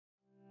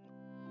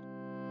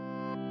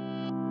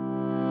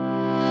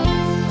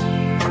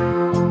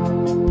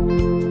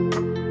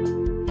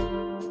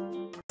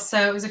So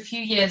it was a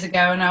few years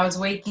ago, and I was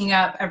waking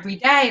up every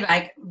day,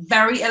 like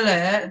very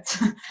alert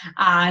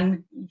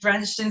and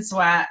drenched in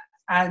sweat,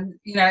 and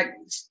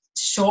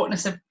short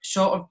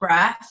of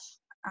breath,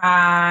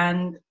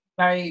 and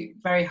very,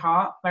 very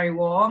hot, very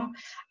warm,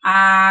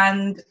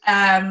 and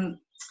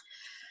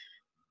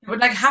it would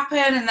like happen,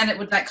 and then it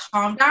would like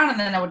calm down, and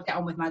then I would get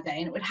on with my day,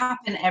 and it would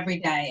happen every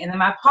day. And then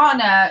my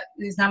partner,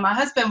 who's now my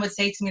husband, would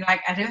say to me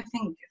like, I don't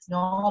think it's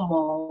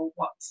normal,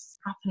 what's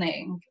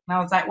happening? And I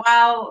was like,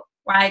 well,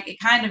 like it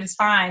kind of is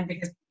fine,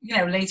 because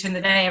later in the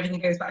day everything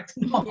goes back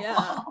to normal.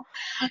 Yeah.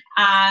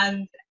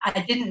 And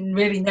I didn't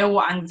really know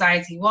what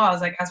anxiety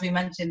was, like as we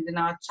mentioned in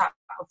our chat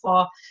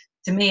before.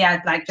 To me,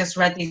 I'd like just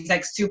read these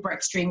like super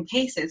extreme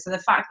cases, so the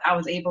fact that I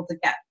was able to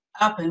get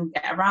up and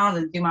get around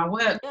and do my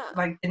work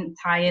like didn't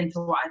tie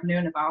into what I'd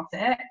known about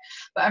it.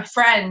 But a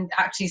friend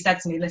actually said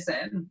to me,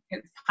 listen,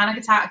 it's panic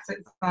attacks,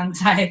 it's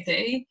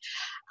anxiety.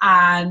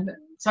 And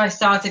so I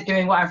started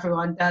doing what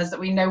everyone does that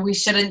we know we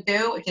shouldn't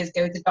do, which is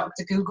go to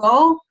Dr.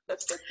 Google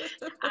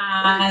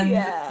and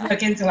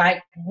look into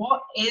like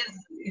what is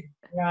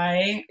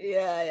right.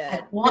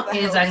 Like, what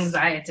is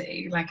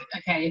anxiety? Like,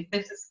 okay,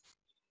 this is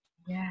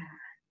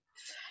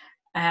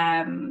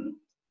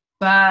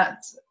but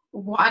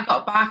what I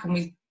got back, and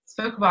we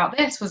spoke about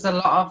this, was a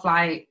lot of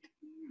like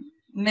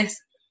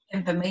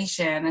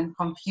misinformation and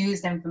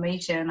confused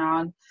information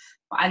on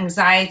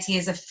anxiety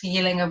is a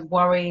feeling of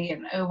worry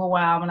and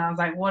overwhelm. And I was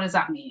like, what does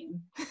that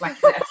mean? Like,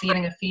 is it a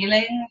feeling of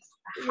feelings?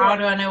 How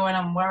do I know when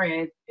I'm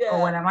worried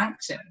or when I'm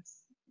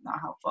anxious?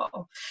 Not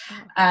helpful.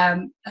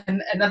 And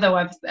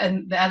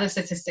the other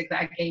statistic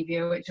that I gave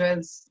you, which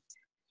was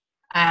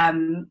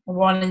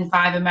 1 in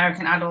 5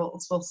 American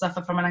adults will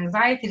suffer from an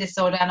anxiety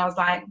disorder. And I was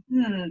like,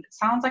 it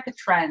sounds like a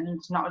trend,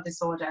 not a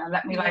disorder.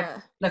 Let me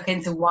look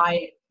into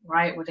why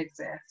it would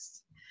exist.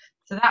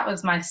 So that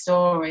was my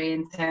story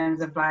in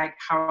terms of like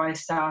how I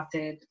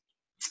started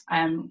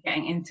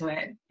getting into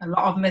it. A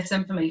lot of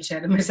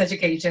misinformation and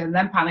miseducation,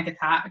 then panic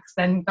attacks,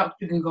 then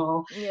Dr.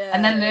 Google,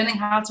 and then learning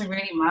how to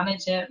really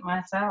manage it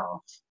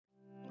myself.